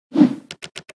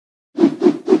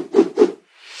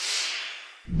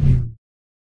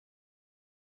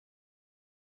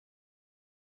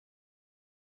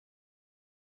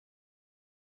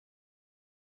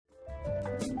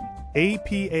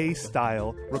APA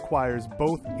style requires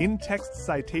both in-text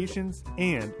citations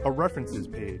and a references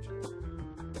page.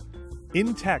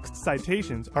 In-text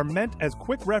citations are meant as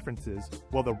quick references,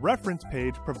 while the reference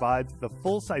page provides the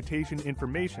full citation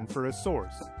information for a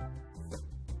source.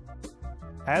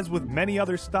 As with many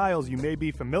other styles you may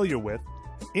be familiar with,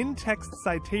 in-text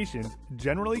citations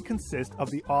generally consist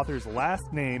of the author's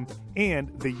last name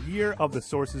and the year of the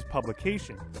source's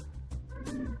publication.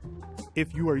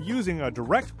 If you are using a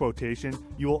direct quotation,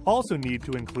 you will also need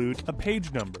to include a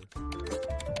page number.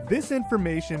 This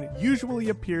information usually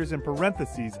appears in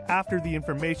parentheses after the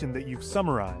information that you've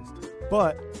summarized,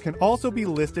 but can also be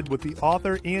listed with the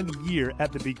author and year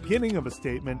at the beginning of a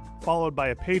statement, followed by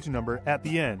a page number at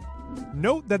the end.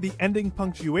 Note that the ending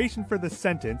punctuation for the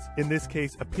sentence, in this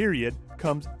case a period,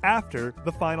 comes after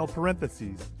the final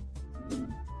parentheses.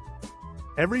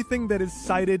 Everything that is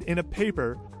cited in a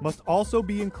paper must also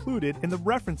be included in the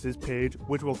references page,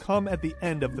 which will come at the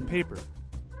end of the paper.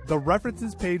 The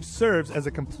references page serves as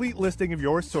a complete listing of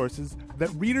your sources that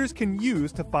readers can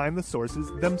use to find the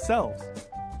sources themselves.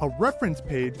 A reference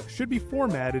page should be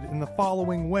formatted in the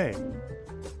following way.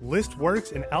 List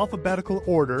works in alphabetical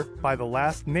order by the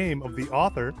last name of the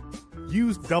author,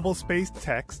 use double-spaced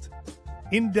text,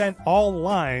 indent all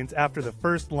lines after the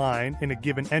first line in a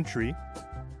given entry,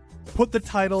 put the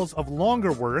titles of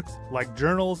longer works, like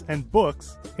journals and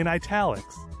books, in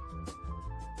italics.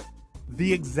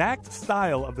 The exact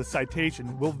style of the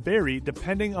citation will vary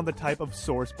depending on the type of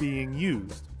source being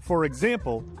used. For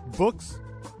example, books,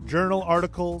 journal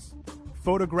articles,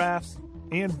 photographs,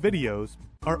 and videos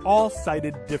are all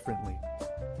cited differently.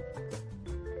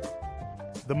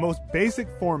 The most basic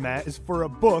format is for a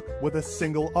book with a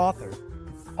single author.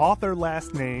 Author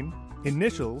last name,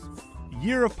 initials,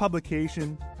 year of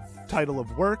publication, title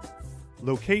of work,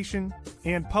 location,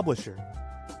 and publisher.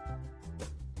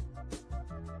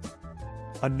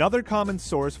 Another common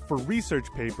source for research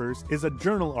papers is a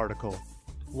journal article.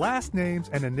 Last names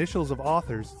and initials of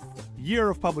authors, year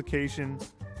of publication,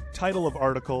 title of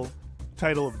article,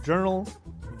 title of journal,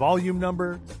 volume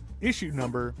number, issue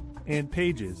number, and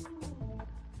pages.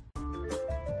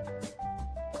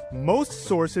 Most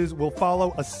sources will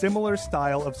follow a similar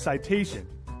style of citation,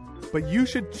 but you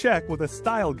should check with a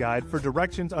style guide for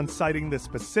directions on citing the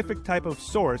specific type of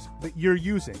source that you're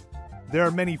using. There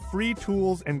are many free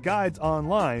tools and guides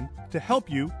online to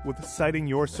help you with citing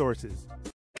your sources.